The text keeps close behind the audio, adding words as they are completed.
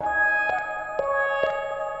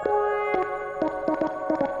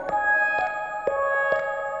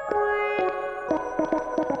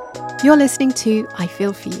You're listening to I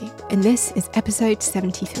Feel For You, and this is episode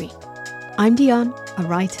 73. I'm Dion, a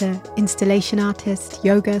writer, installation artist,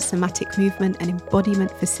 yoga, somatic movement and embodiment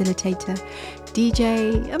facilitator,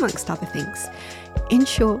 DJ, amongst other things. In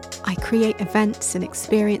short, I create events and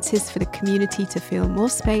experiences for the community to feel more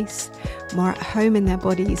space, more at home in their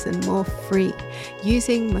bodies and more free,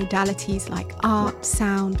 using modalities like art,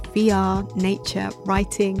 sound, VR, nature,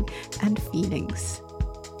 writing and feelings.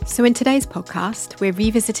 So in today's podcast, we're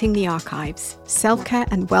revisiting the archives, self-care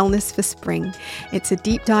and wellness for spring. It's a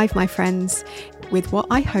deep dive, my friends, with what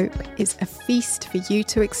I hope is a feast for you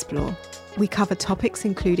to explore. We cover topics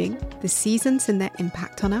including the seasons and their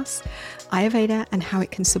impact on us, Ayurveda and how it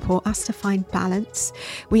can support us to find balance.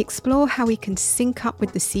 We explore how we can sync up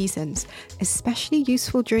with the seasons, especially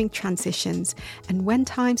useful during transitions and when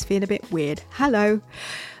times feel a bit weird. Hello.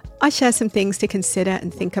 I share some things to consider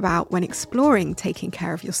and think about when exploring taking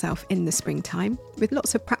care of yourself in the springtime, with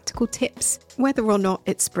lots of practical tips, whether or not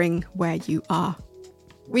it's spring where you are.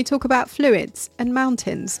 We talk about fluids and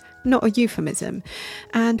mountains, not a euphemism,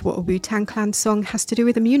 and what a Wu-Tang Clan song has to do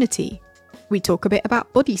with immunity. We talk a bit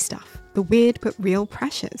about body stuff, the weird but real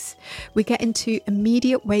pressures. We get into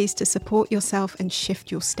immediate ways to support yourself and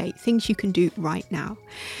shift your state, things you can do right now.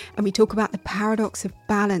 And we talk about the paradox of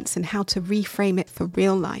balance and how to reframe it for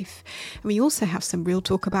real life. And we also have some real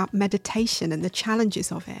talk about meditation and the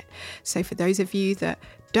challenges of it. So for those of you that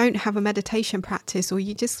don't have a meditation practice, or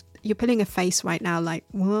you're pulling a face right now like,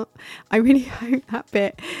 what? I really hope that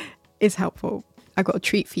bit is helpful. I've got a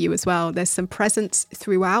treat for you as well. There's some presents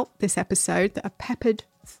throughout this episode that are peppered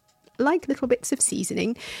like little bits of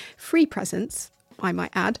seasoning, free presents, I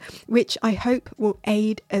might add, which I hope will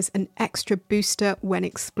aid as an extra booster when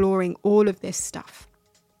exploring all of this stuff.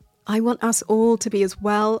 I want us all to be as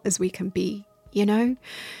well as we can be, you know?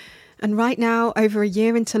 And right now, over a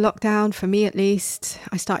year into lockdown, for me at least,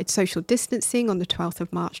 I started social distancing on the 12th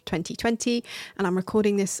of March 2020, and I'm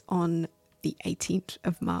recording this on the 18th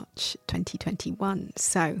of March 2021.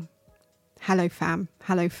 So, hello fam,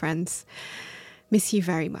 hello friends. Miss you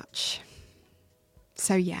very much.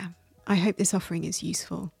 So yeah, I hope this offering is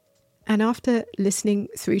useful. And after listening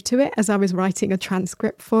through to it as I was writing a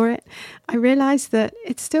transcript for it, I realised that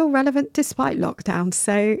it's still relevant despite lockdown.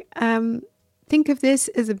 So think of this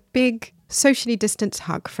as a big socially distanced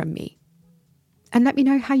hug from me. And let me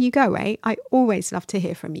know how you go, eh? I always love to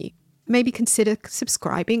hear from you. Maybe consider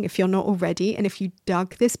subscribing if you're not already. And if you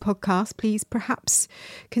dug this podcast, please perhaps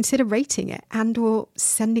consider rating it and or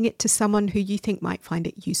sending it to someone who you think might find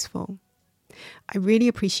it useful. I really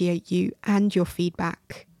appreciate you and your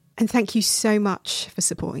feedback. And thank you so much for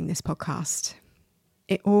supporting this podcast.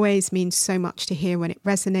 It always means so much to hear when it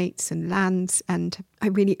resonates and lands. And I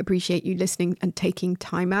really appreciate you listening and taking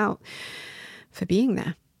time out for being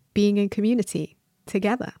there, being in community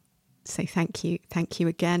together. So thank you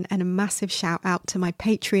again, and a massive shout out to my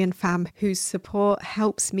Patreon fam whose support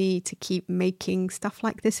helps me to keep making stuff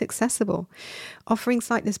like this accessible. Offerings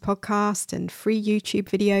like this podcast and free YouTube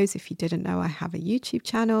videos. If you didn't know, I have a YouTube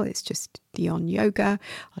channel. It's just Dion Yoga.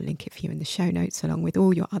 I'll link it for you in the show notes along with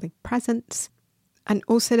all your other presents. And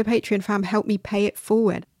also the Patreon fam help me pay it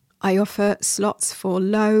forward. I offer slots for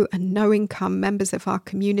low and no income members of our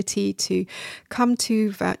community to come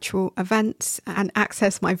to virtual events and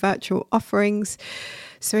access my virtual offerings.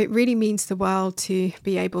 So it really means the world to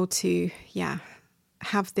be able to,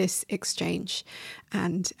 have this exchange.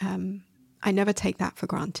 And I never take that for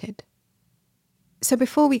granted. So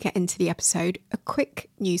before we get into the episode, a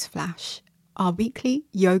quick news flash. Our weekly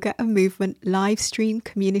yoga and movement live stream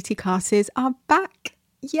community classes are back.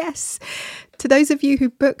 Yes. To those of you who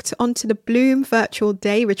booked onto the Bloom virtual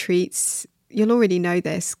day retreats, you'll already know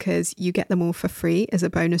this because you get them all for free as a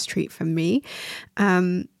bonus treat from me.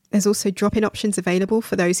 There's also drop-in options available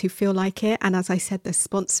for those who feel like it. And as I said, there's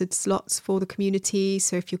sponsored slots for the community.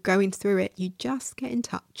 So if you're going through it, you just get in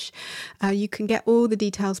touch. You can get all the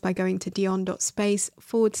details by going to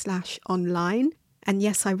dion.space/online. And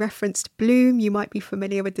yes, I referenced Bloom. You might be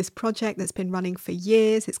familiar with this project that's been running for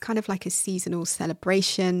years. It's kind of like a seasonal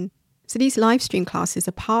celebration. So these live stream classes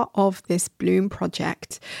are part of this Bloom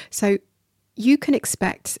project. So you can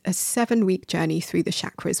expect a 7-week journey through the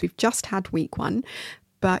chakras. We've just had week 1,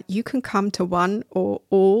 but you can come to one or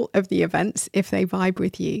all of the events if they vibe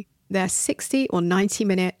with you. They're 60 or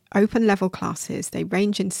 90-minute open level classes. They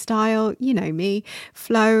range in style, you know me,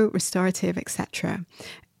 flow, restorative, etc.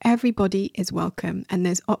 Everybody is welcome, and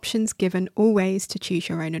there's options given always to choose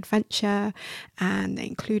your own adventure, and they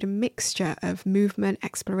include a mixture of movement,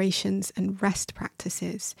 explorations and rest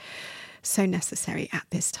practices. So necessary at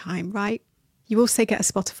this time, right? You also get a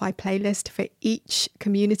Spotify playlist for each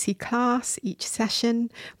community class, each session,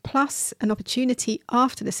 plus an opportunity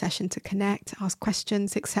after the session to connect, ask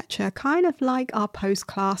questions, etc. Kind of like our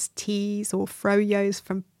post-class teas or froyos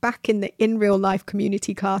from back in real life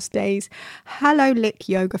community class days. Hello Lick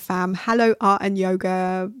Yoga fam. Hello Art and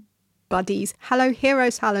Yoga buddies. Hello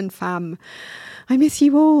Heroes Hallen fam. I miss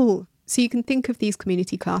you all. So you can think of these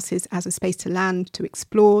community classes as a space to land, to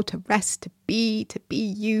explore, to rest, to be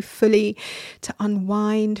you fully, to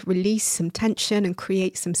unwind, release some tension and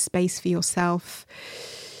create some space for yourself.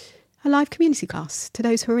 A live community class to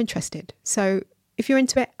those who are interested. So if you're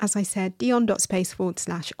into it, as I said,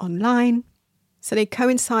 dion.space/online. So they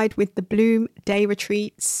coincide with the Bloom day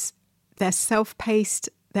retreats. They're self-paced,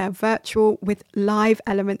 they're virtual with live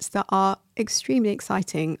elements that are extremely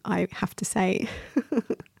exciting, I have to say.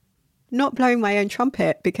 Not blowing my own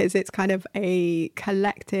trumpet because it's kind of a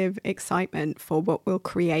collective excitement for what we'll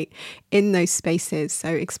create in those spaces. So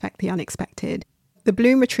expect the unexpected. The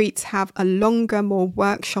Bloom retreats have a longer, more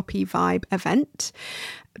workshop-y vibe event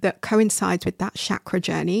that coincides with that chakra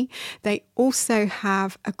journey. They also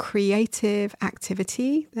have a creative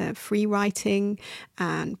activity, free writing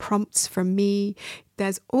and prompts from me.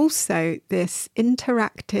 There's also this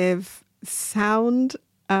interactive sound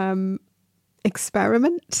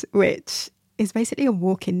experiment, which is basically a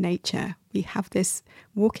walk in nature. We have this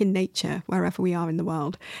walk in nature wherever we are in the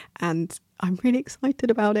world, and I'm really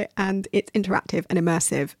excited about it, and it's interactive and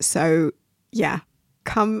immersive. So yeah,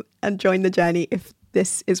 come and join the journey if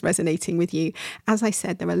this is resonating with you. As I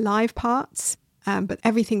said, there are live parts, but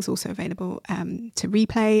everything's also available to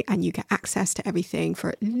replay, and you get access to everything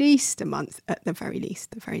for at least a month at the very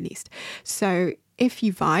least. So if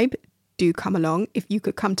you vibe, do come along. If you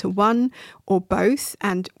could come to one or both,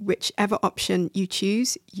 and whichever option you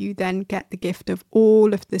choose, you then get the gift of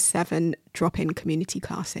all of the 7 drop-in community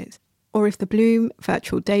classes. Or if the Bloom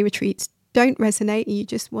virtual day retreats don't resonate and you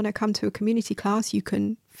just want to come to a community class, you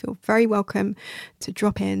can feel very welcome to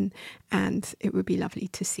drop in, and it would be lovely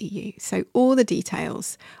to see you. So all the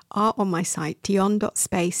details are on my site,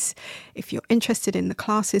 dion.space. If you're interested in the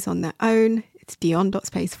classes on their own, it's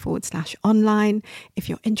dion.space/online. If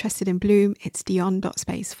you're interested in Bloom, it's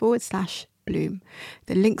dion.space/Bloom.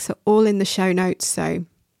 The links are all in the show notes. So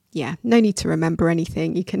yeah, no need to remember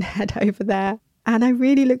anything. You can head over there. And I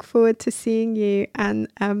really look forward to seeing you. And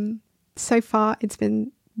so far, it's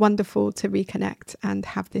been wonderful to reconnect and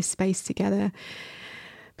have this space together,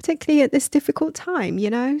 particularly at this difficult time,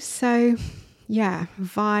 you know? So yeah,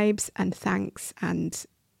 vibes and thanks and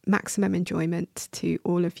maximum enjoyment to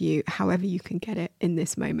all of you, however you can get it in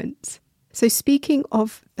this moment. So speaking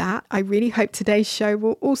of that, I really hope today's show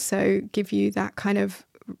will also give you that kind of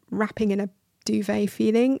wrapping in a duvet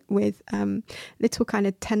feeling with little kind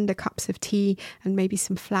of tender cups of tea and maybe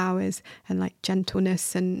some flowers and like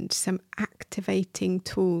gentleness and some activating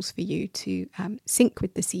tools for you to sync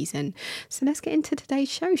with the season. So let's get into today's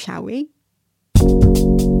show, shall we?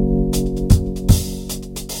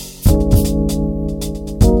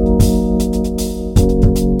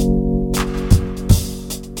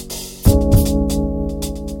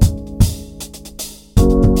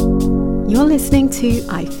 You're listening to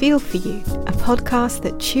I Feel For You, a podcast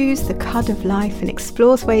that chews the cud of life and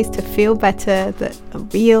explores ways to feel better that are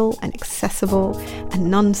real and accessible and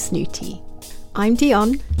non-snooty. I'm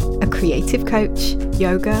Dion, a creative coach,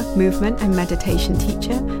 yoga, movement and meditation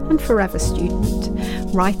teacher and forever student,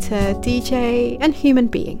 writer, DJ and human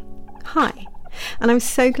being. Hi, and I'm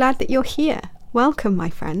so glad that you're here. Welcome, my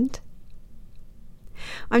friend.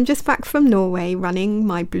 I'm just back from Norway running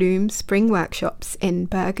my Bloom spring workshops in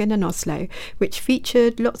Bergen and Oslo, which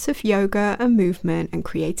featured lots of yoga and movement and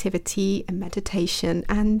creativity and meditation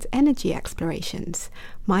and energy explorations.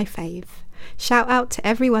 My fave. Shout out to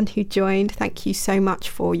everyone who joined. Thank you so much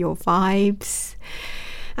for your vibes.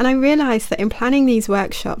 And I realised that in planning these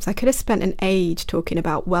workshops, I could have spent an age talking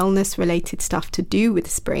about wellness-related stuff to do with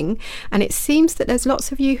spring, and it seems that there's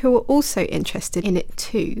lots of you who are also interested in it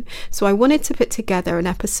too. So I wanted to put together an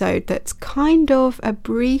episode that's kind of a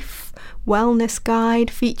brief wellness guide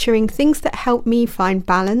featuring things that help me find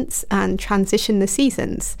balance and transition the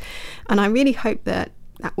seasons. And I really hope that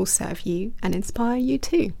that will serve you and inspire you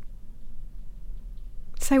too.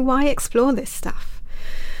 So why explore this stuff?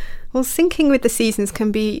 Well, syncing with the seasons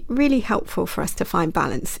can be really helpful for us to find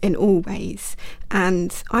balance in all ways.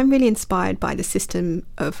 And I'm really inspired by the system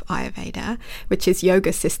of Ayurveda, which is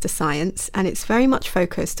yoga sister science. And it's very much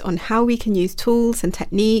focused on how we can use tools and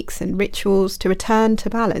techniques and rituals to return to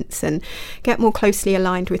balance and get more closely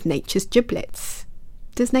aligned with nature's giblets.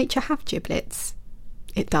 Does nature have giblets?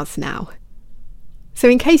 It does now. So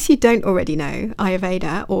in case you don't already know,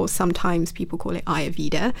 Ayurveda, or sometimes people call it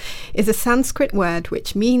Ayurveda, is a Sanskrit word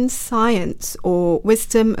which means science or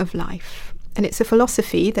wisdom of life. And it's a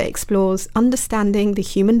philosophy that explores understanding the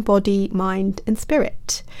human body, mind and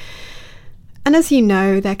spirit. And as you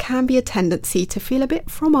know, there can be a tendency to feel a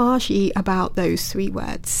bit fromage-y about those three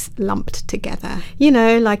words lumped together. You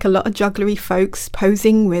know, like a lot of jugglery folks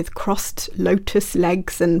posing with crossed lotus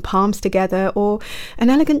legs and palms together, or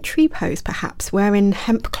an elegant tree pose perhaps, wearing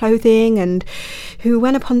hemp clothing, and who,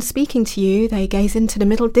 when upon speaking to you, they gaze into the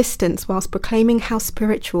middle distance whilst proclaiming how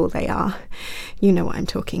spiritual they are. You know what I'm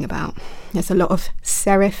talking about. There's a lot of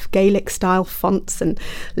serif Gaelic-style fonts and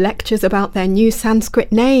lectures about their new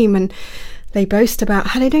Sanskrit name, and they boast about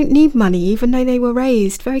how they don't need money even though they were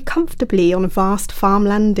raised very comfortably on a vast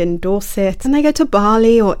farmland in Dorset, and they go to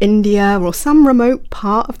Bali or India or some remote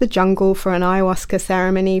part of the jungle for an ayahuasca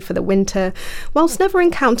ceremony for the winter, whilst never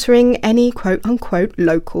encountering any quote-unquote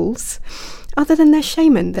locals, other than their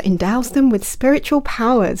shaman that endows them with spiritual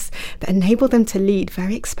powers that enable them to lead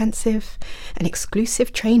very expensive and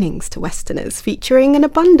exclusive trainings to Westerners, featuring an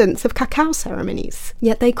abundance of cacao ceremonies.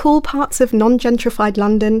 Yet they call parts of non-gentrified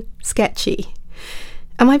London sketchy.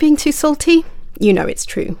 Am I being too salty? You know it's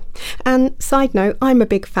true. And side note, I'm a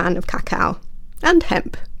big fan of cacao and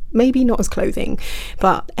hemp. Maybe not as clothing,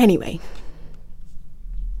 but anyway.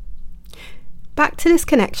 Back to this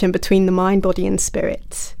connection between the mind, body and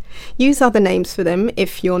spirit. Use other names for them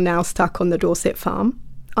if you're now stuck on the Dorset farm.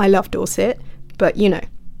 I love Dorset, but you know.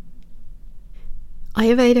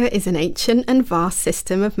 Ayurveda is an ancient and vast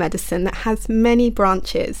system of medicine that has many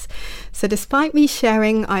branches. So despite me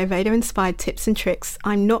sharing Ayurveda-inspired tips and tricks,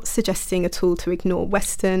 I'm not suggesting at all to ignore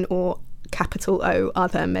Western or capital O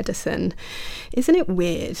other medicine. Isn't it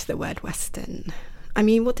weird, the word Western? I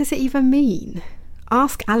mean, what does it even mean?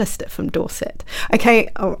 Ask Alistair from Dorset. Okay,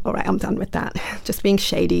 all right, I'm done with that. Just being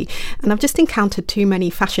shady. And I've just encountered too many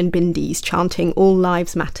fashion bindies chanting all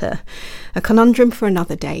lives matter. A conundrum for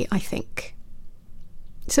another day, I think.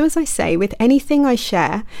 So as I say, with anything I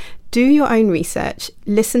share, do your own research,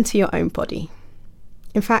 listen to your own body.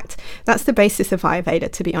 In fact, that's the basis of Ayurveda,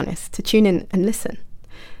 to be honest, to tune in and listen.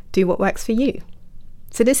 Do what works for you.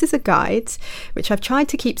 So this is a guide which I've tried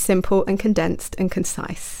to keep simple and condensed and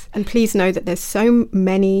concise. And please know that there's so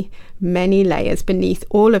many layers beneath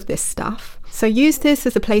all of this stuff. So use this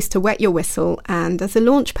as a place to wet your whistle and as a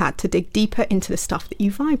launch pad to dig deeper into the stuff that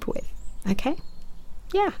you vibe with. Okay?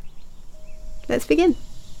 Yeah. Let's begin.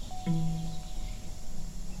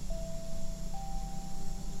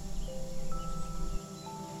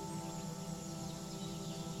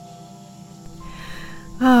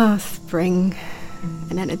 Spring.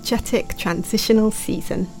 An energetic transitional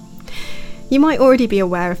season. You might already be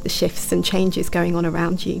aware of the shifts and changes going on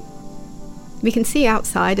around you. We can see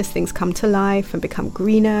outside as things come to life and become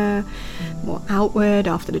greener, more outward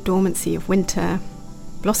after the dormancy of winter,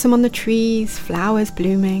 blossom on the trees, flowers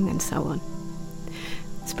blooming, and so on.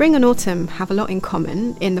 Spring and autumn have a lot in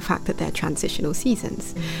common in the fact that they're transitional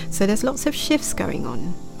seasons. So there's lots of shifts going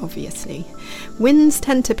on, obviously. Winds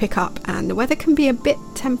tend to pick up and the weather can be a bit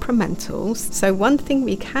temperamental. So one thing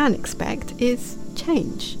we can expect is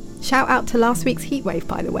change. Shout out to last week's heatwave,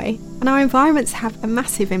 by the way. And our environments have a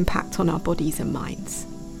massive impact on our bodies and minds.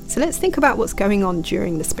 So let's think about what's going on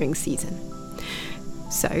during the spring season.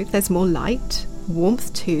 So there's more light,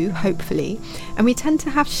 warmth too, hopefully, and we tend to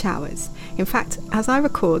have showers. In fact, as I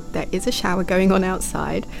record, there is a shower going on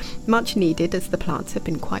outside, much needed as the plants have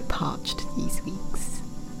been quite parched these weeks.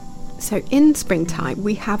 So in springtime,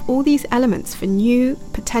 we have all these elements for new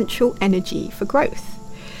potential energy for growth.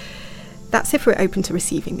 That's if we're open to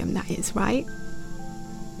receiving them, that is, right?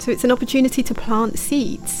 So it's an opportunity to plant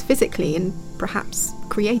seeds physically and perhaps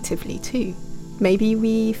creatively too. Maybe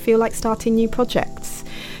we feel like starting new projects,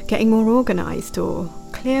 getting more organised or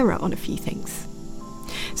clearer on a few things.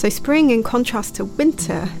 So spring, in contrast to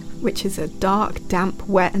winter, which is a dark, damp,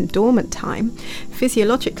 wet and dormant time,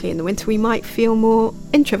 physiologically in the winter we might feel more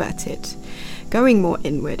introverted, going more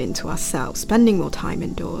inward into ourselves, spending more time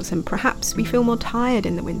indoors, and perhaps we feel more tired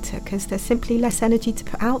in the winter because there's simply less energy to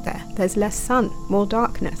put out there. There's less sun, more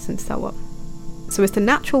darkness and so on. So as the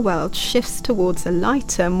natural world shifts towards a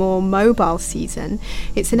lighter, more mobile season,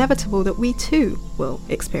 it's inevitable that we too will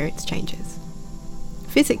experience changes.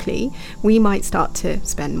 Physically, we might start to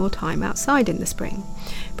spend more time outside in the spring.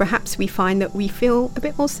 Perhaps we find that we feel a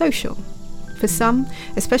bit more social. For some,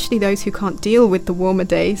 especially those who can't deal with the warmer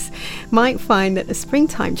days, might find that the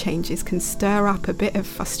springtime changes can stir up a bit of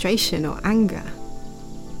frustration or anger.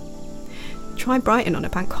 Try Brighton on a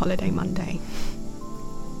bank holiday Monday.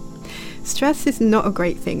 Stress is not a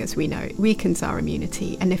great thing, as we know. It weakens our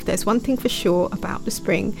immunity. And if there's one thing for sure about the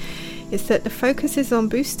spring, it's that the focus is on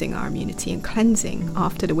boosting our immunity and cleansing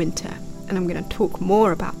after the winter. And I'm going to talk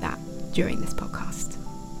more about that during this podcast.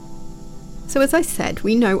 So as I said,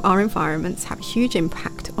 we know our environments have a huge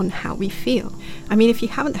impact on how we feel. I mean, if you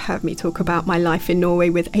haven't heard me talk about my life in Norway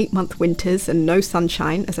with 8-month winters and no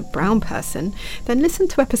sunshine as a brown person, then listen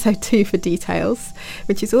to episode 2 for details,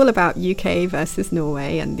 which is all about UK versus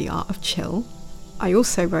Norway and the art of chill. I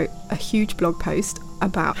also wrote a huge blog post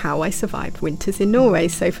about how I survived winters in Norway.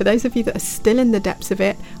 So for those of you that are still in the depths of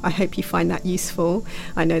it, I hope you find that useful.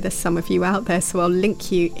 I know there's some of you out there, so I'll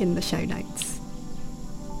link you in the show notes.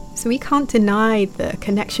 So we can't deny the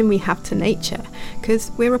connection we have to nature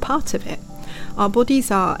because we're a part of it. Our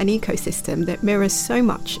bodies are an ecosystem that mirrors so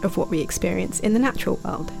much of what we experience in the natural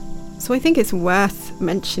world. So I think it's worth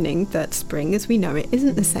mentioning that spring as we know it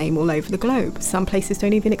isn't the same all over the globe. Some places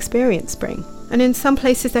don't even experience spring. And in some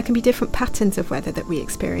places there can be different patterns of weather that we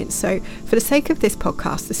experience. So for the sake of this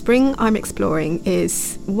podcast, the spring I'm exploring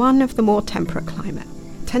is one of the more temperate climate.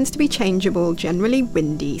 Tends to be changeable, generally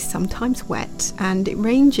windy, sometimes wet, and it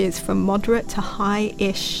ranges from moderate to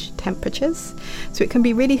high-ish temperatures. So it can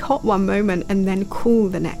be really hot one moment and then cool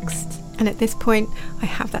the next. And at this point, I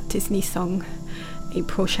have that Disney song,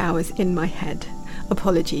 April Showers, in my head.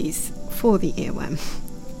 Apologies for the earworm.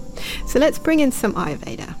 So let's bring in some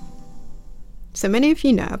Ayurveda. So many of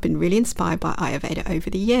you know I've been really inspired by Ayurveda over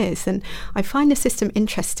the years, and I find the system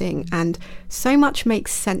interesting and so much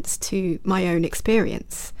makes sense to my own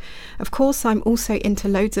experience. Of course, I'm also into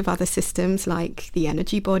loads of other systems like the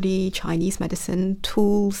energy body, Chinese medicine,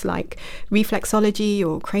 tools like reflexology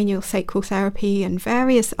or cranial sacral therapy, and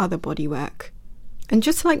various other bodywork. And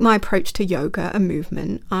just like my approach to yoga and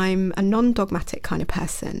movement, I'm a non-dogmatic kind of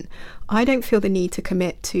person. I don't feel the need to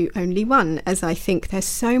commit to only one, as I think there's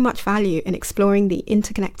so much value in exploring the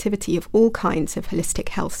interconnectivity of all kinds of holistic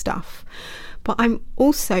health stuff. But I'm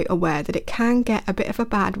also aware that it can get a bit of a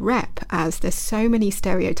bad rep, as there's so many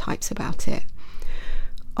stereotypes about it.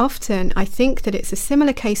 Often, I think that it's a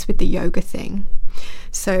similar case with the yoga thing.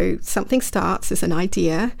 So something starts as an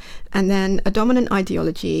idea, and then a dominant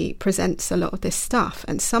ideology presents a lot of this stuff.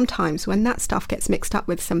 And sometimes when that stuff gets mixed up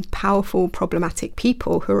with some powerful, problematic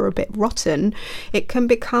people who are a bit rotten, it can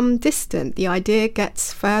become distant. The idea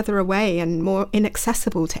gets further away and more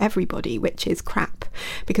inaccessible to everybody, which is crap,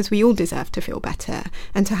 because we all deserve to feel better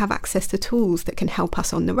and to have access to tools that can help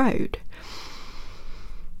us on the road.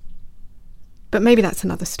 But maybe that's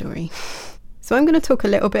another story. So I'm going to talk a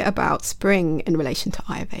little bit about spring in relation to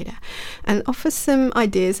Ayurveda and offer some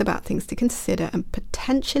ideas about things to consider and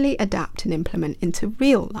potentially adapt and implement into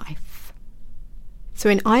real life. So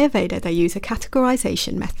in Ayurveda, they use a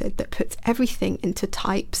categorization method that puts everything into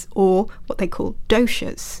types, or what they call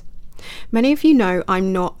doshas. Many of you know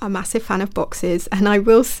I'm not a massive fan of boxes, and I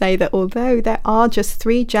will say that although there are just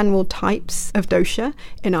 3 general types of dosha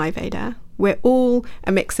in Ayurveda, we're all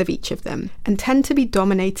a mix of each of them and tend to be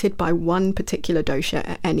dominated by one particular dosha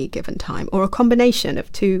at any given time, or a combination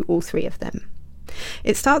of 2 or 3 of them.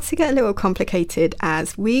 It starts to get a little complicated,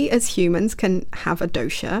 as we as humans can have a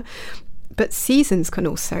dosha, but seasons can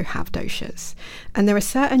also have doshas. And there are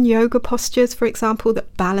certain yoga postures, for example,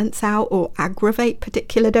 that balance out or aggravate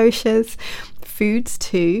particular doshas. Foods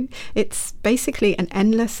too. It's basically an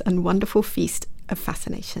endless and wonderful feast of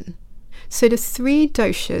fascination. So the 3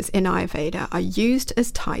 doshas in Ayurveda are used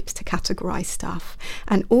as types to categorize stuff,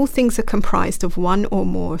 and all things are comprised of one or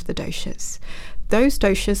more of the doshas. Those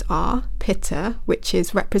doshas are Pitta, which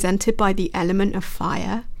is represented by the element of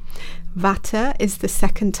fire. Vata is the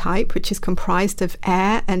second type, which is comprised of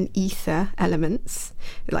air and ether elements,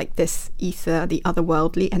 like this ether, the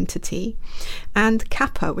otherworldly entity. And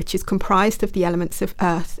Kapha, which is comprised of the elements of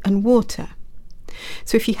earth and water.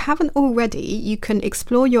 So if you haven't already, you can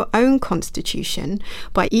explore your own constitution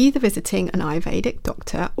by either visiting an Ayurvedic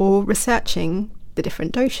doctor or researching the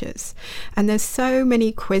different doshas. And there's so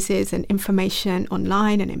many quizzes and information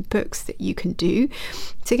online and in books that you can do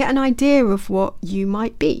to get an idea of what you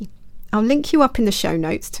might be. I'll link you up in the show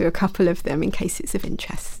notes to a couple of them in case it's of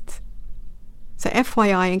interest. So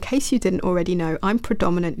FYI, in case you didn't already know, I'm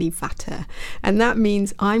predominantly Vata, and that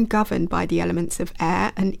means I'm governed by the elements of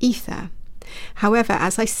air and ether. However,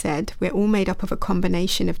 as I said, we're all made up of a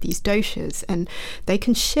combination of these doshas, and they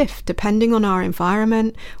can shift depending on our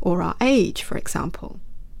environment or our age, for example.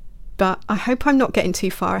 But I hope I'm not getting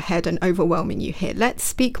too far ahead and overwhelming you here. Let's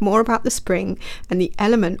speak more about the spring and the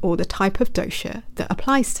element or the type of dosha that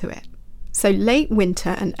applies to it. So late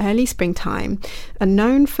winter and early springtime are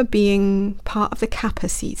known for being part of the Kapha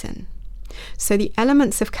season. So the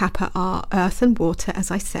elements of Kapha are earth and water,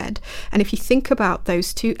 as I said. And if you think about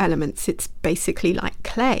those two elements, it's basically like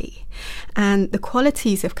clay. And the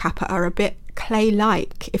qualities of Kapha are a bit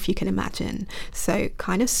clay-like, if you can imagine. So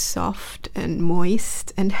kind of soft and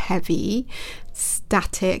moist and heavy,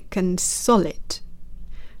 static and solid.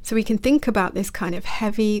 So we can think about this kind of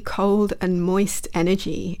heavy, cold and moist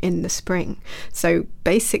energy in the spring. So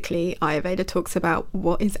basically, Ayurveda talks about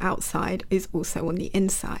what is outside is also on the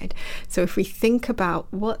inside. So if we think about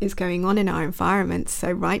what is going on in our environment,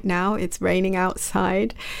 so right now it's raining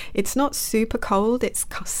outside. It's not super cold, it's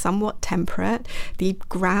somewhat temperate. The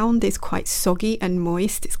ground is quite soggy and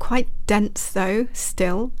moist. It's quite dense though,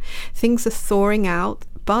 still. Things are thawing out.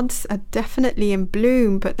 Buds are definitely in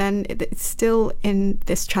bloom, but then it's still in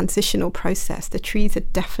this transitional process. The trees are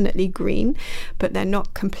definitely green, but they're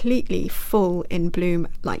not completely full in bloom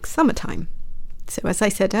like summertime. So as I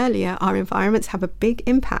said earlier, our environments have a big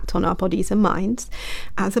impact on our bodies and minds,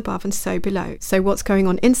 as above and so below. So what's going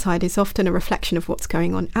on inside is often a reflection of what's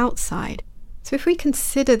going on outside. So if we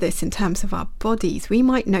consider this in terms of our bodies, we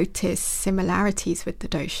might notice similarities with the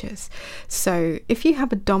doshas. So if you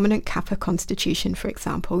have a dominant Kapha constitution, for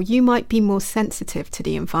example, you might be more sensitive to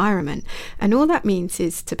the environment. And all that means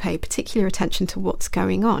is to pay particular attention to what's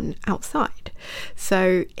going on outside.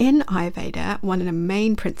 So in Ayurveda, one of the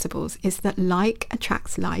main principles is that like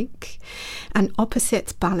attracts like, and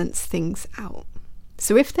opposites balance things out.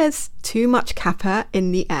 So if there's too much Kapha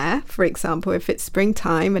in the air, for example, if it's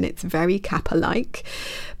springtime and it's very Kapha-like,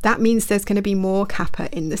 that means there's going to be more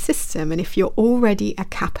Kapha in the system. And if you're already a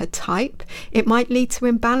Kapha type, it might lead to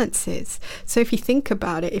imbalances. So if you think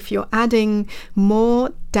about it, if you're adding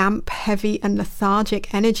more damp, heavy and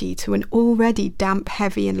lethargic energy to an already damp,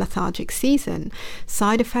 heavy and lethargic season,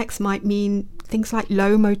 side effects might mean things like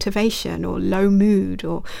low motivation or low mood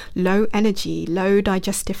or low energy, low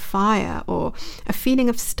digestive fire, or a feeling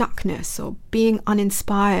of stuckness or being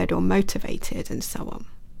uninspired or motivated, and so on.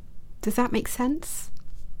 Does that make sense?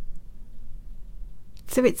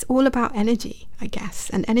 So it's all about energy, I guess,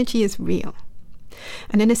 and energy is real.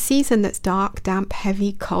 And in a season that's dark, damp,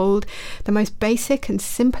 heavy, cold, the most basic and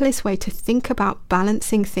simplest way to think about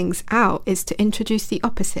balancing things out is to introduce the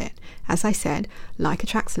opposite. As I said, like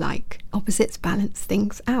attracts like, opposites balance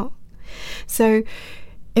things out. So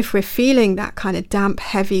if we're feeling that kind of damp,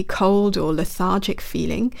 heavy, cold or lethargic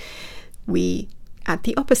feeling, we add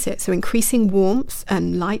the opposite. So increasing warmth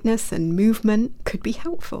and lightness and movement could be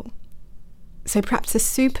helpful. So perhaps a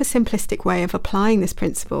super simplistic way of applying this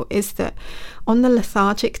principle is that on the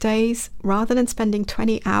lethargic days, rather than spending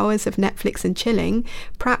 20 hours of Netflix and chilling,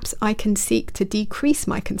 perhaps I can seek to decrease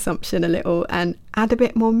my consumption a little and add a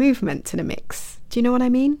bit more movement to the mix. Do you know what I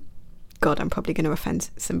mean? God, I'm probably going to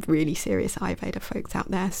offend some really serious Ayurveda folks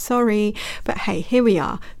out there. Sorry, but hey, here we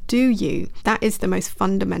are. Do you? That is the most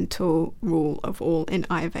fundamental rule of all in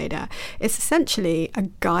Ayurveda. It's essentially a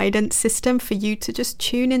guidance system for you to just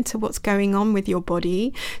tune into what's going on with your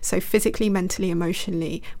body. So physically, mentally,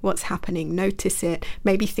 emotionally, what's happening, notice it,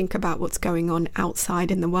 maybe think about what's going on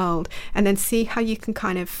outside in the world, and then see how you can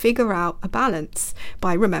kind of figure out a balance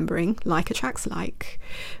by remembering like attracts like,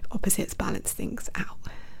 opposites balance things out.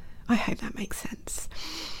 I hope that makes sense.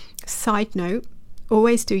 Side note,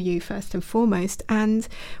 always do you first and foremost, and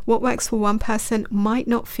what works for one person might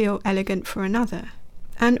not feel elegant for another.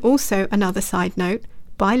 And also another side note,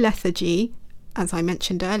 by lethargy, as I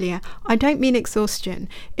mentioned earlier, I don't mean exhaustion.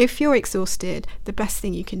 If you're exhausted, the best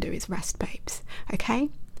thing you can do is rest, babes. Okay?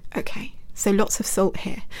 Okay. So lots of salt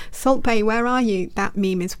here. Salt Bae, where are you? That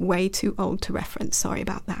meme is way too old to reference. Sorry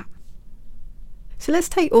about that. So let's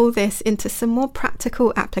take all this into some more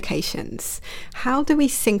practical applications. How do we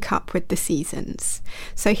sync up with the seasons?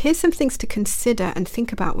 So here's some things to consider and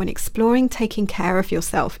think about when exploring taking care of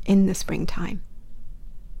yourself in the springtime.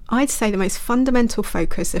 I'd say the most fundamental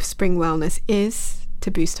focus of spring wellness is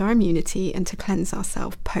to boost our immunity and to cleanse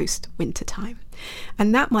ourselves post-winter time.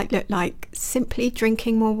 And that might look like simply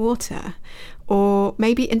drinking more water, or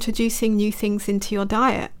maybe introducing new things into your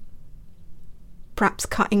diet. Perhaps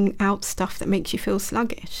cutting out stuff that makes you feel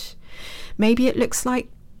sluggish. Maybe it looks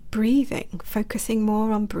like breathing, focusing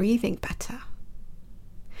more on breathing better.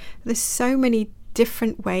 There's so many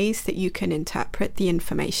different ways that you can interpret the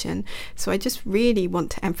information. So I just really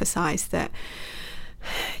want to emphasize that,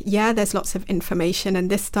 yeah, there's lots of information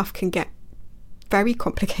and this stuff can get very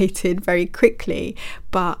complicated very quickly,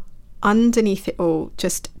 but underneath it all,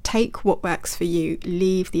 just take what works for you,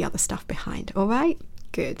 leave the other stuff behind, all right?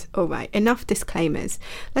 Good. All right. Enough disclaimers.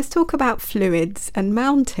 Let's talk about fluids and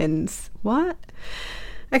mountains. What?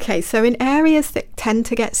 Okay, so in areas that tend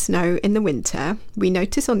to get snow in the winter, we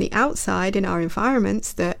notice on the outside in our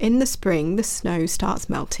environments that in the spring the snow starts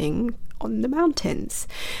melting on the mountains.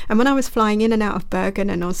 And when I was flying in and out of Bergen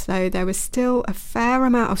and Oslo, there was still a fair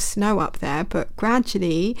amount of snow up there, but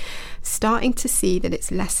gradually starting to see that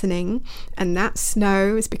it's lessening, and that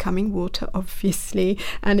snow is becoming water, obviously,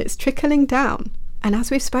 and it's trickling down. And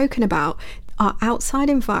as we've spoken about, our outside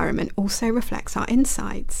environment also reflects our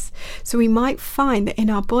insides. So we might find that in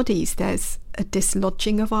our bodies there's a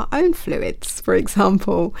dislodging of our own fluids, for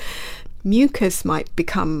example. Mucus might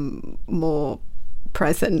become more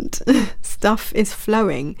present. Stuff is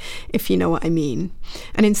flowing, if you know what I mean.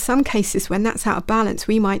 And in some cases, when that's out of balance,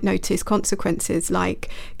 we might notice consequences like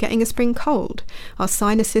getting a spring cold, our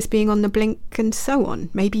sinuses being on the blink, and so on.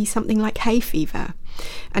 Maybe something like hay fever.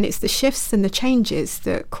 And it's the shifts and the changes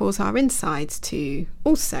that cause our insides to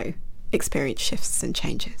also experience shifts and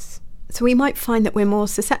changes. So we might find that we're more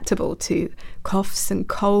susceptible to coughs and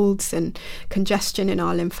colds and congestion in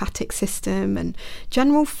our lymphatic system and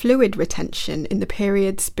general fluid retention in the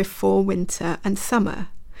periods before winter and summer.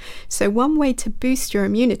 So one way to boost your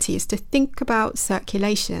immunity is to think about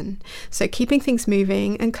circulation. So keeping things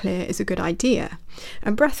moving and clear is a good idea.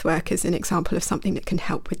 And breath work is an example of something that can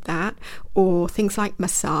help with that, or things like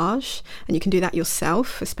massage, and you can do that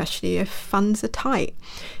yourself, especially if funds are tight.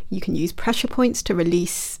 You can use pressure points to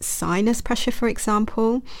release sinus pressure, for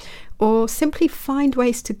example, or simply find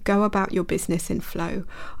ways to go about your business in flow.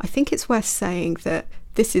 I think it's worth saying that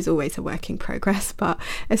this is always a work in progress, but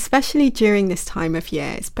especially during this time of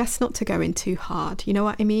year, it's best not to go in too hard. You know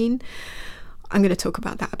what I mean? I'm going to talk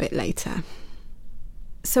about that a bit later.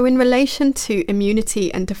 So in relation to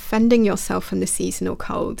immunity and defending yourself from the seasonal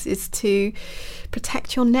colds is to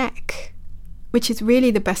protect your neck, which is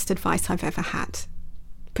really the best advice I've ever had.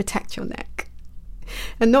 Protect your neck.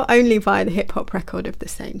 And not only via the hip hop record of the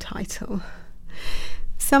same title.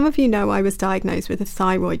 Some of you know I was diagnosed with a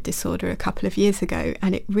thyroid disorder a couple of years ago,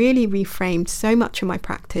 and it really reframed so much of my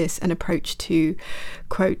practice and approach to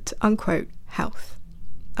quote unquote health.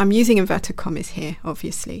 I'm using inverted commas here,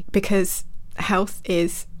 obviously, because health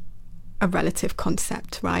is a relative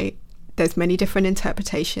concept, right? There's many different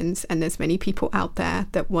interpretations, and there's many people out there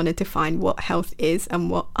that want to define what health is and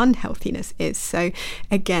what unhealthiness is. So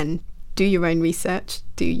again, do your own research,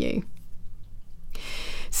 do you?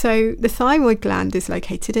 So the thyroid gland is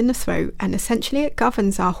located in the throat, and essentially it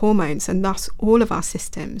governs our hormones and thus all of our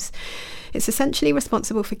systems. It's essentially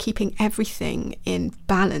responsible for keeping everything in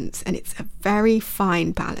balance, and it's a very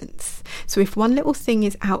fine balance. So if one little thing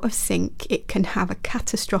is out of sync, it can have a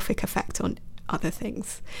catastrophic effect on other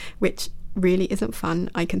things, which really isn't fun,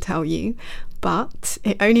 I can tell you, but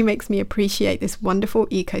it only makes me appreciate this wonderful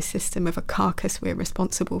ecosystem of a carcass we're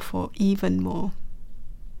responsible for even more.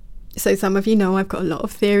 So some of you know I've got a lot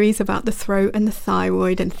of theories about the throat and the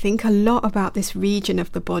thyroid, and think a lot about this region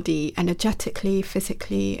of the body energetically,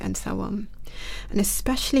 physically, and so on. And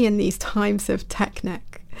especially in these times of tech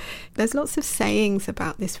neck, there's lots of sayings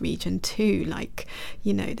about this region too, like,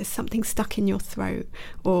 you know, there's something stuck in your throat,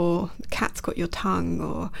 or the cat's got your tongue,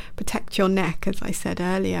 or protect your neck, as I said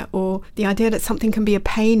earlier, or the idea that something can be a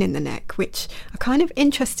pain in the neck, which are kind of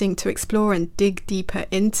interesting to explore and dig deeper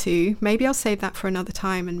into. Maybe I'll save that for another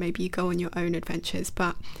time, and maybe you go on your own adventures.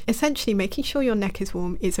 But essentially, making sure your neck is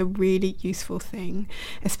warm is a really useful thing,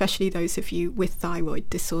 especially those of you with thyroid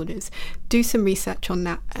disorders. Do some research on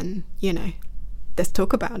that, and, you know, let's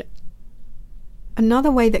talk about it.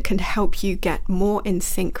 Another way that can help you get more in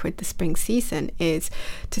sync with the spring season is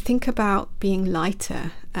to think about being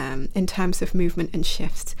lighter in terms of movement and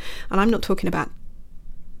shifts. And I'm not talking about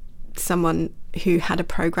someone who had a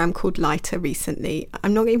program called Lighter recently.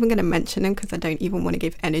 I'm not even going to mention them because I don't even want to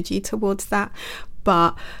give energy towards that.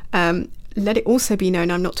 But let it also be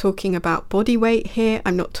known, I'm not talking about body weight here.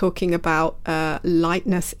 I'm not talking about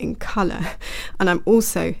lightness in colour. And I'm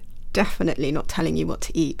also definitely not telling you what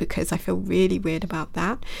to eat, because I feel really weird about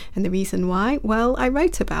that. And the reason why, well, I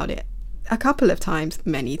wrote about it a couple of times,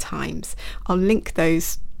 many times. I'll link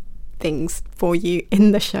those things for you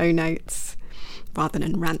in the show notes rather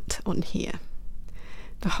than rant on here.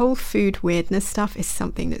 The whole food weirdness stuff is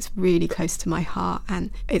something that's really close to my heart, and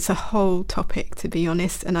it's a whole topic, to be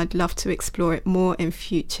honest, and I'd love to explore it more in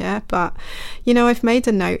future. But, you know, I've made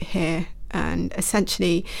a note here, and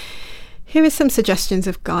essentially here are some suggestions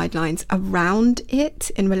of guidelines around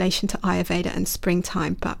it in relation to Ayurveda and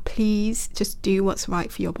springtime, but please just do what's right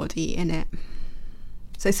for your body in it.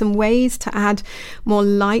 So some ways to add more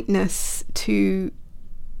lightness to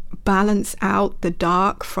balance out the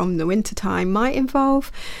dark from the wintertime might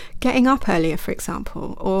involve getting up earlier, for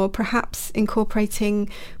example, or perhaps incorporating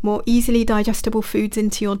more easily digestible foods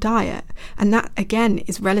into your diet. And that, again,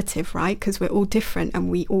 is relative, right? Because we're all different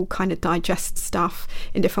and we all kind of digest stuff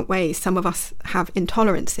in different ways. Some of us have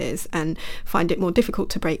intolerances and find it more difficult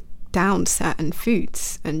to break down certain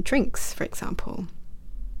foods and drinks, for example.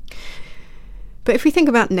 But if we think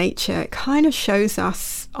about nature, it kind of shows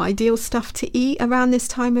us ideal stuff to eat around this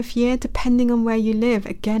time of year, depending on where you live.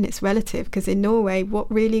 Again, it's relative, because in Norway,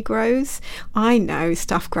 what really grows? I know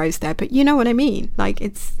stuff grows there, but you know what I mean. Like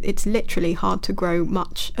it's literally hard to grow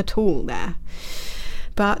much at all there.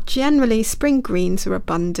 But generally, spring greens are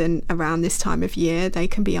abundant around this time of year. They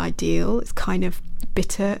can be ideal. It's kind of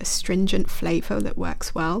bitter, astringent flavour that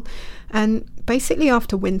works well. And basically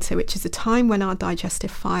after winter, which is a time when our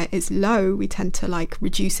digestive fire is low, we tend to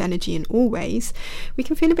reduce energy in all ways. We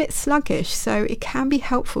can feel a bit sluggish, so it can be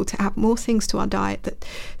helpful to add more things to our diet that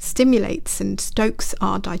stimulates and stokes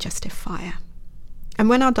our digestive fire. And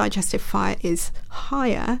when our digestive fire is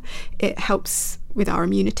higher, it helps with our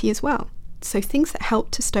immunity as well. So things that help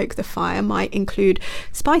to stoke the fire might include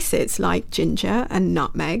spices like ginger and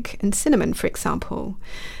nutmeg and cinnamon, for example.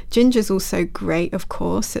 Ginger's also great, of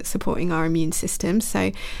course, at supporting our immune system.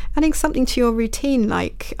 So adding something to your routine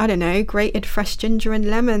like, grated fresh ginger and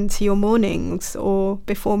lemon to your mornings or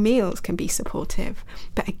before meals can be supportive.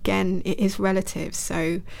 But again, it is relative,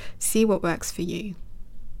 so see what works for you.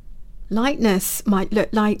 Lightness might look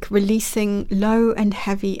like releasing low and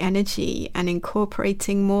heavy energy and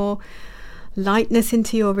incorporating more lightness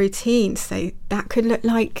into your routine. So that could look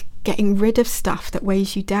like getting rid of stuff that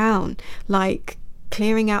weighs you down, like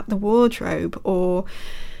clearing out the wardrobe or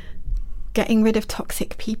getting rid of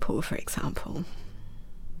toxic people, for example.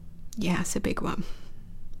 Yeah, it's a big one.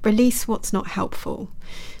 Release what's not helpful,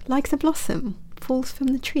 like the blossom falls from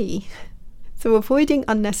the tree. So avoiding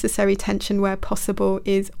unnecessary tension where possible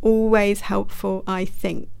is always helpful, I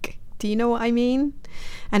think. Do you know what I mean?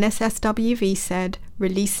 And SSWV said,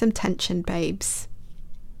 release some tension, babes.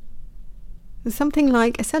 Something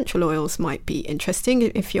like essential oils might be interesting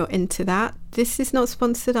if you're into that. This is not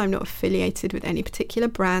sponsored. I'm not affiliated with any particular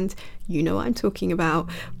brand. You know what I'm talking about.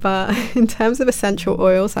 But in terms of essential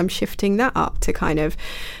oils, I'm shifting that up to kind of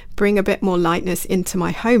bring a bit more lightness into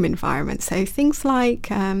my home environment. So things like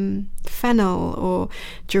fennel or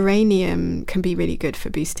geranium can be really good for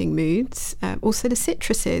boosting moods. Also the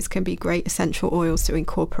citruses can be great essential oils to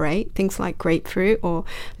incorporate, things like grapefruit or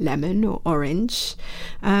lemon or orange.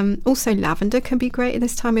 Also lavender can be great at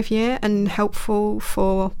this time of year and helpful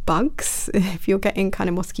for bugs if you're getting kind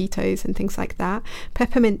of mosquitoes and things like that.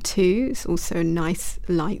 Peppermint too is also a nice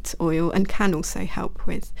light oil and can also help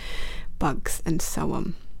with bugs and so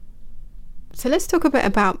on. So let's talk a bit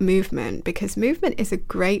about movement, because movement is a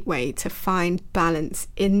great way to find balance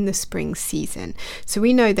in the spring season. So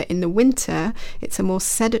we know that in the winter, it's a more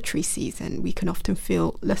sedentary season. We can often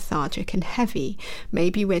feel lethargic and heavy.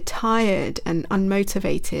 Maybe we're tired and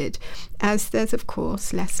unmotivated, as there's, of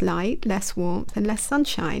course, less light, less warmth, and less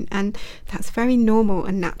sunshine. And that's very normal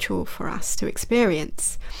and natural for us to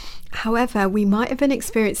experience. However, we might have been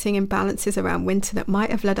experiencing imbalances around winter that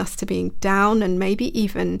might have led us to being down and maybe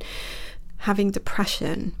even having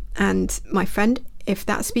depression. And my friend, if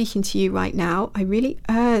that's speaking to you right now, I really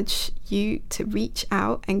urge you to reach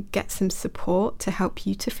out and get some support to help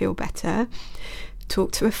you to feel better.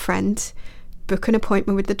 Talk to a friend, book an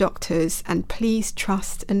appointment with the doctors, and please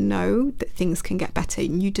trust and know that things can get better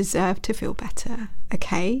and you deserve to feel better.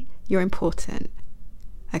 Okay? You're important.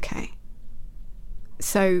 Okay.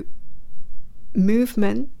 So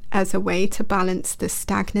movement as a way to balance the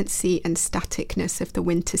stagnancy and staticness of the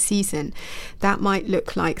winter season. That might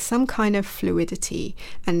look like some kind of fluidity,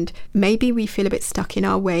 and maybe we feel a bit stuck in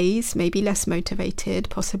our ways, maybe less motivated,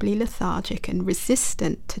 possibly lethargic and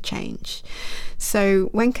resistant to change. So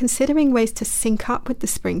when considering ways to sync up with the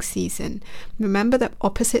spring season, remember that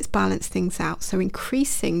opposites balance things out, so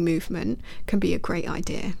increasing movement can be a great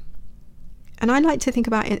idea. And I like to think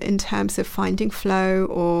about it in terms of finding flow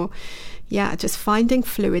or just finding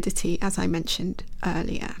fluidity, as I mentioned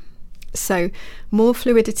earlier. So more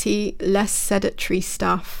fluidity, less sedentary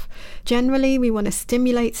stuff. Generally, we want to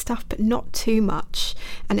stimulate stuff, but not too much.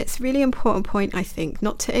 And it's a really important point, I think,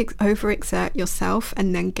 not to overexert yourself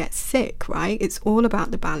and then get sick, right? It's all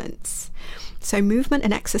about the balance. So movement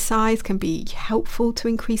and exercise can be helpful to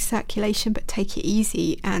increase circulation, but take it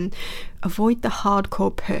easy and avoid the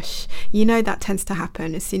hardcore push. You know that tends to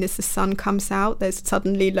happen. As soon as the sun comes out, there's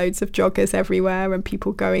suddenly loads of joggers everywhere and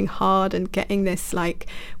people going hard and getting this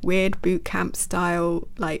weird boot camp style,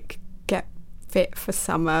 get fit for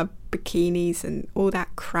summer, bikinis and all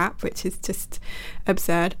that crap, which is just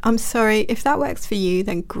absurd. I'm sorry, if that works for you,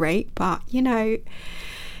 then great. But, you know,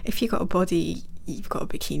 if you've got a body, you've got a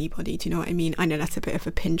bikini body. Do you know what I mean? I know that's a bit of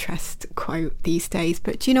a Pinterest quote these days,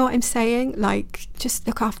 but do you know what I'm saying? Like, just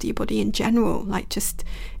look after your body in general. Like, just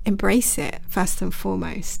embrace it first and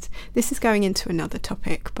foremost. This is going into another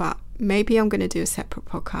topic, but maybe I'm going to do a separate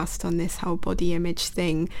podcast on this whole body image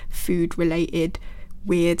thing, food related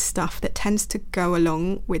weird stuff that tends to go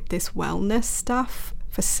along with this wellness stuff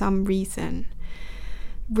for some reason.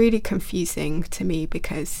 Really confusing to me,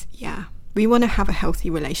 because we want to have a healthy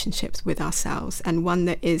relationships with ourselves, and one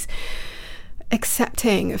that is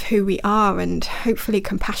accepting of who we are and hopefully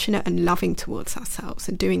compassionate and loving towards ourselves,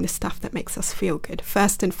 and doing the stuff that makes us feel good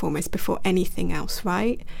first and foremost before anything else,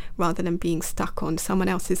 right? Rather than being stuck on someone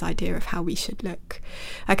else's idea of how we should look.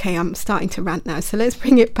 Okay, I'm starting to rant now, so let's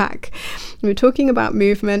bring it back. We're talking about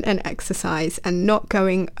movement and exercise and not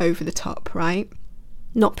going over the top, right?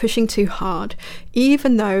 Not pushing too hard,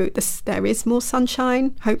 even though there is more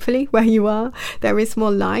sunshine, hopefully, where you are. There is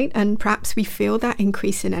more light, and perhaps we feel that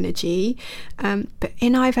increase in energy. But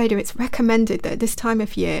in Ayurveda, it's recommended that this time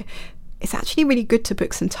of year, it's actually really good to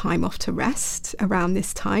book some time off to rest around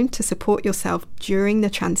this time to support yourself during the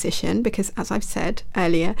transition, because as I've said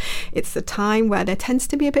earlier, it's the time where there tends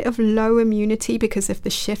to be a bit of low immunity because of the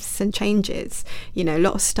shifts and changes. You know, a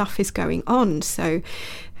lot of stuff is going on. So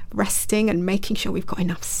resting and making sure we've got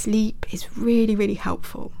enough sleep is really, really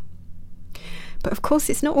helpful. But of course,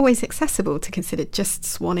 it's not always accessible to consider just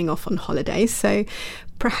swanning off on holidays. So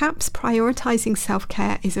perhaps prioritizing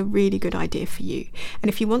self-care is a really good idea for you. And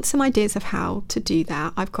if you want some ideas of how to do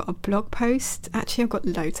that, I've got a blog post. Actually, I've got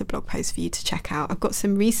loads of blog posts for you to check out. I've got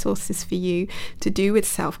some resources for you to do with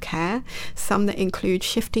self-care, some that include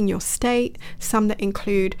shifting your state, some that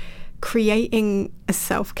include creating a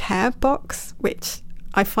self-care box, which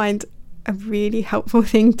I find a really helpful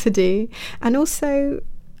thing to do, and also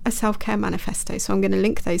a self-care manifesto. So I'm going to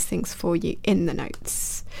link those things for you in the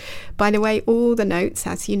notes. By the way, all the notes,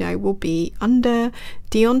 as you know, will be under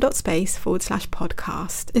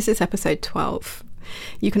dion.space/podcast. This is episode 12.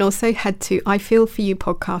 You can also head to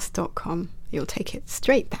ifeelforyoupodcast.com. You'll take it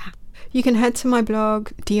straight there. You can head to my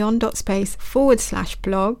blog,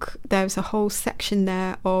 dion.space/blog. There's a whole section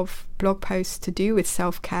there of blog posts to do with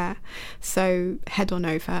self-care. So head on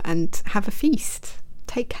over and have a feast.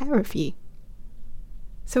 Take care of you.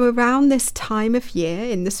 So around this time of year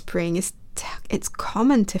in the spring, it's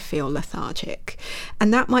common to feel lethargic,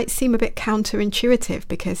 and that might seem a bit counterintuitive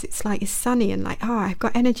because it's like it's sunny and like, I've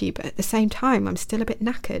got energy, but at the same time I'm still a bit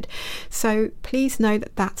knackered. So please know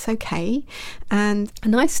that that's okay. And a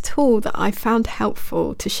nice tool that I found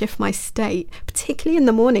helpful to shift my state, particularly in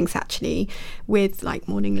the mornings actually, with like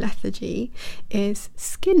morning lethargy, is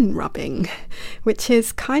skin rubbing, which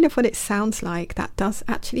is kind of what it sounds like. That does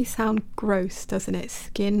actually sound gross, doesn't it?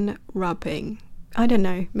 Skin rubbing. I don't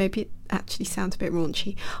know, maybe it actually sounds a bit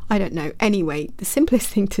raunchy. I don't know. Anyway, the simplest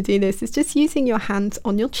thing to do this is just using your hands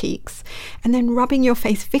on your cheeks and then rubbing your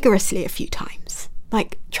face vigorously a few times.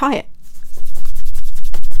 Like, try it.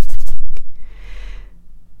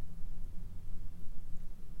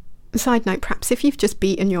 Side note, perhaps if you've just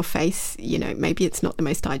beaten your face, you know, maybe it's not the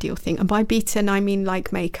most ideal thing. And by beaten, I mean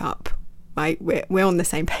like makeup, right? We're on the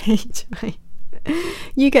same page, right?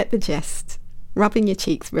 You get the gist. Rubbing your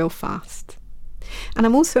cheeks real fast. And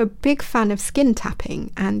I'm also a big fan of skin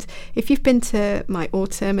tapping, and if you've been to my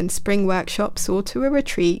autumn and spring workshops or to a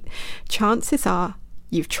retreat, chances are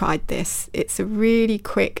you've tried this. It's a really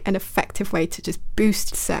quick and effective way to just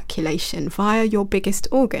boost circulation via your biggest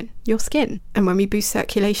organ, your skin. And when we boost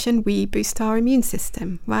circulation, we boost our immune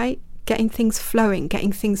system, right? Getting things flowing,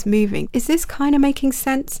 getting things moving. Is this kind of making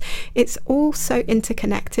sense? It's all so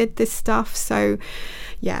interconnected, this stuff. So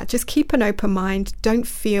yeah, just keep an open mind. Don't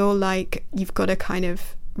feel like you've got to kind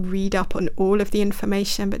of read up on all of the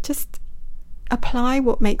information, but just apply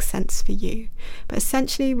what makes sense for you. But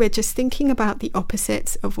essentially, we're just thinking about the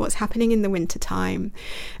opposites of what's happening in the winter time,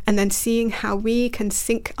 and then seeing how we can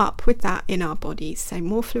sync up with that in our bodies. So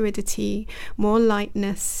more fluidity, more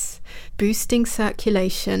lightness, boosting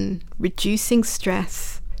circulation, reducing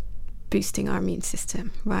stress, boosting our immune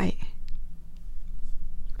system, right?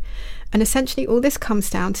 And essentially all this comes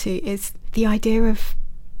down to is the idea of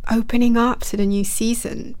opening up to the new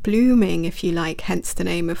season, blooming, if you like, hence the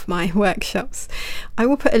name of my workshops. I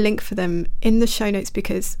will put a link for them in the show notes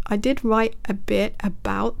because I did write a bit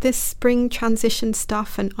about this spring transition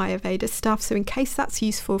stuff and Ayurveda stuff. So in case that's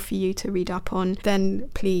useful for you to read up on, then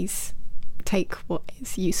please take what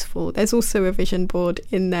is useful. There's also a vision board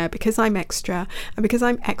in there because I'm extra, and because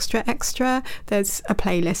I'm extra, there's a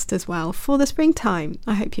playlist as well for the springtime.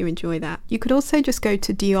 I hope you enjoy that. You could also just go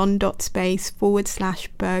to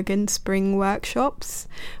dion.space/Bergen Spring Workshops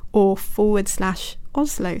or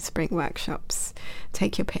 /Oslo Spring Workshops.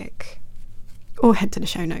 Take your pick. Or head to the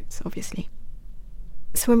show notes, obviously.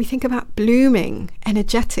 So when we think about blooming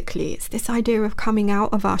energetically, it's this idea of coming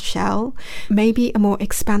out of our shell, maybe a more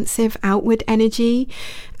expansive outward energy.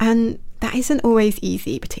 And that isn't always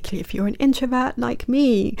easy, particularly if you're an introvert like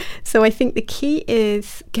me. So I think the key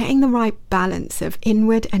is getting the right balance of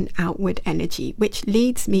inward and outward energy, which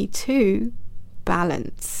leads me to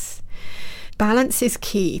balance. Balance is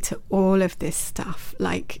key to all of this stuff,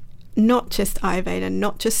 like not just Ayurveda,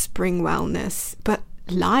 not just spring wellness, but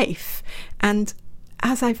life. And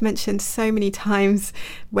as I've mentioned so many times,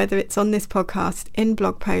 whether it's on this podcast, in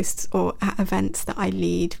blog posts, or at events that I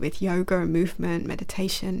lead with yoga and movement,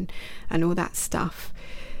 meditation, and all that stuff,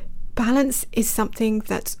 balance is something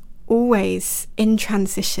that's always in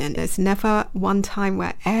transition. There's never one time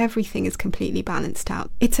where everything is completely balanced out.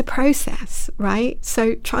 It's a process, right?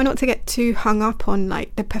 So try not to get too hung up on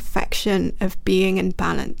like the perfection of being in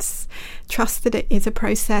balance. Trust that it is a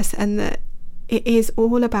process, and that it is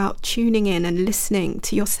all about tuning in and listening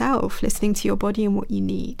to yourself, listening to your body and what you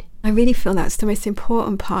need. I really feel that's the most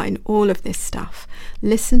important part in all of this stuff.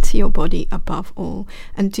 Listen to your body above all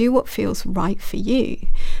and do what feels right for you.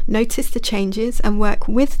 Notice the changes and work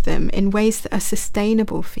with them in ways that are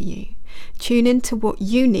sustainable for you. Tune into what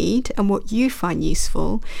you need and what you find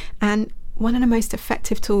useful. And one of the most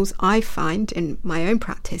effective tools I find in my own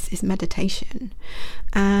practice is meditation.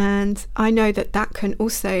 And I know that that can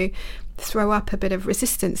also throw up a bit of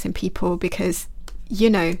resistance in people because,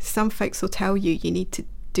 you know, some folks will tell you need to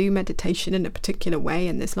do meditation in a particular way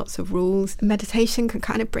and there's lots of rules. Meditation can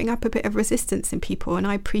kind of bring up a bit of resistance in people, and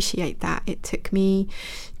I appreciate that. It took me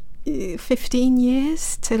 15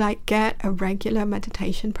 years to like get a regular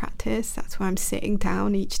meditation practice. That's why I'm sitting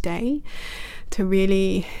down each day to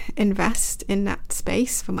really invest in that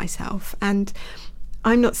space for myself. And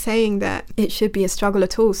I'm not saying that it should be a struggle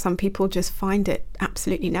at all. Some people just find it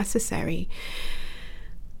absolutely necessary.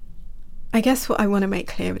 I guess what I want to make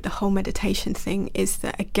clear with the whole meditation thing is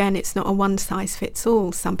that, again, it's not a one size fits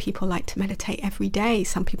all. Some people like to meditate every day.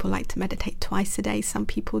 Some people like to meditate twice a day. Some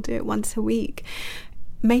people do it once a week.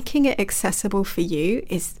 Making it accessible for you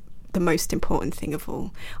is the most important thing of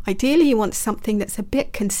all. Ideally, you want something that's a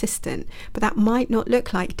bit consistent, but that might not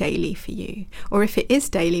look like daily for you. Or if it is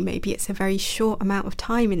daily, maybe it's a very short amount of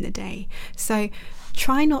time in the day. So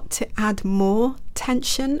try not to add more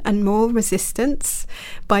tension and more resistance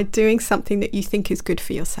by doing something that you think is good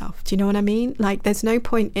for yourself. Do you know what I mean? Like, there's no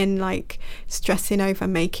point in like stressing over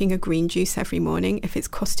making a green juice every morning if it's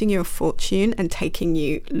costing you a fortune and taking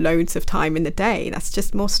you loads of time in the day. That's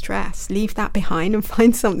just more stress. Leave that behind and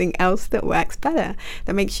find something else that works better,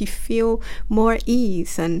 that makes you feel more at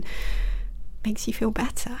ease and makes you feel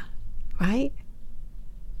better, right?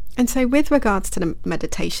 And so with regards to the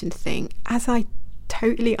meditation thing, as I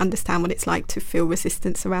totally understand what it's like to feel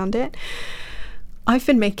resistance around it, I've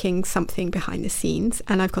been making something behind the scenes,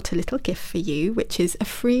 and I've got a little gift for you, which is a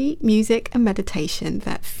free music and meditation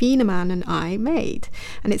that Finaman and I made.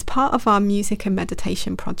 And it's part of our music and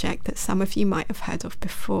meditation project that some of you might have heard of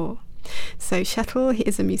before. So Shetel, he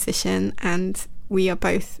is a musician, and we are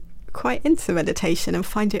both quite into meditation and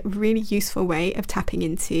find it a really useful way of tapping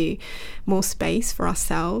into more space for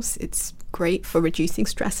ourselves. It's great for reducing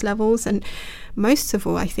stress levels, and most of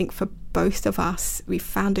all, I think for both of us, we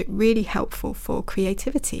found it really helpful for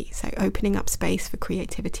creativity, so opening up space for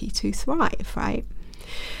creativity to thrive, right?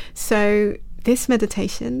 So this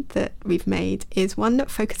meditation that we've made is one that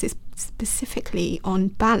focuses specifically on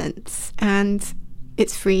balance, and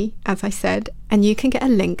it's free, as I said, and you can get a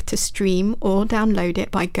link to stream or download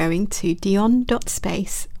it by going to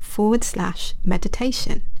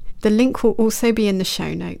dion.space/meditation. The link will also be in the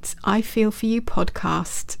show notes,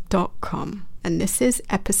 ifeelforyoupodcast.com, and this is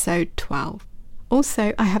episode 12.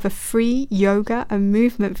 Also, I have a free yoga and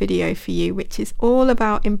movement video for you, which is all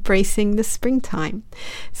about embracing the springtime.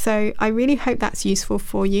 So I really hope that's useful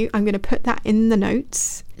for you. I'm going to put that in the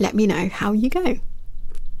notes. Let me know how you go.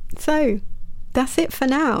 So that's it for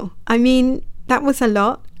now. I mean, that was a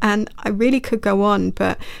lot, and I really could go on,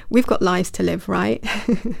 but we've got lives to live, right?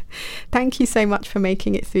 Thank you so much for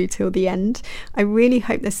making it through till the end. I really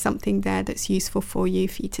hope there's something there that's useful for you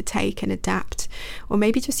to take and adapt, or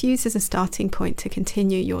maybe just use as a starting point to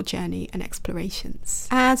continue your journey and explorations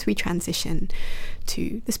as we transition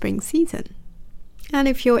to the spring season. And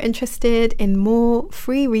if you're interested in more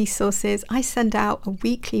free resources, I send out a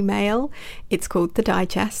weekly mail. It's called The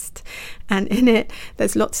Digest. And in it,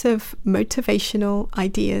 there's lots of motivational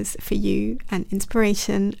ideas for you and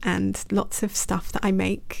inspiration and lots of stuff that I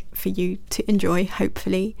make for you to enjoy,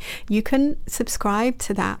 hopefully. You can subscribe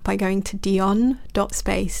to that by going to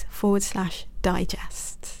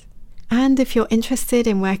dion.space/digest. And if you're interested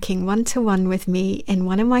in working one-to-one with me in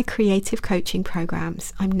one of my creative coaching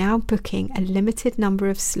programs, I'm now booking a limited number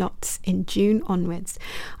of slots in June onwards.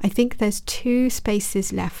 I think there's 2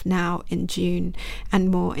 spaces left now in June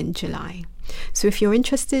and more in July. So if you're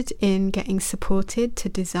interested in getting supported to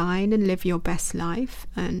design and live your best life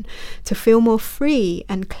and to feel more free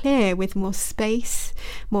and clear with more space,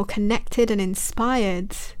 more connected and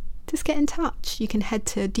inspired, just get in touch. You can head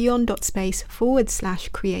to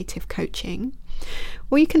dion.space/creative coaching,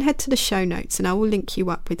 or you can head to the show notes and I will link you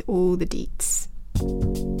up with all the deets.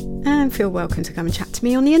 And feel welcome to come and chat to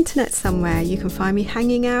me on the internet somewhere. You can find me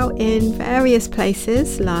hanging out in various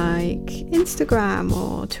places like Instagram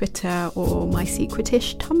or Twitter or my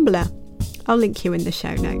secretish Tumblr. I'll link you in the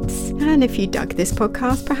show notes. And if you dug this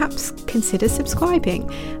podcast, perhaps consider subscribing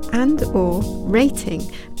and or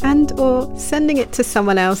rating and or sending it to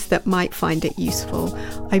someone else that might find it useful.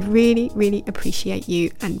 I really, really appreciate you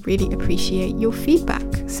and really appreciate your feedback.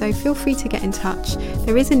 So feel free to get in touch.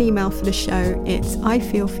 There is an email for the show. It's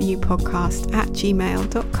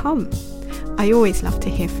ifeelforyoupodcast@gmail.com. I always love to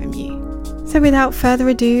hear from you. So without further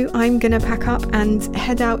ado, I'm going to pack up and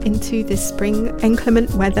head out into this spring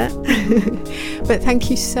inclement weather. But thank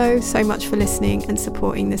you so much for listening and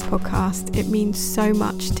supporting this podcast. It means so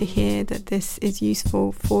much to hear that this is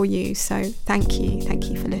useful for you. So thank you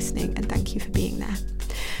for listening and thank you for being there.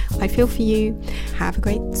 I feel for you. Have a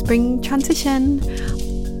great spring transition.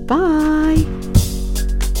 Bye.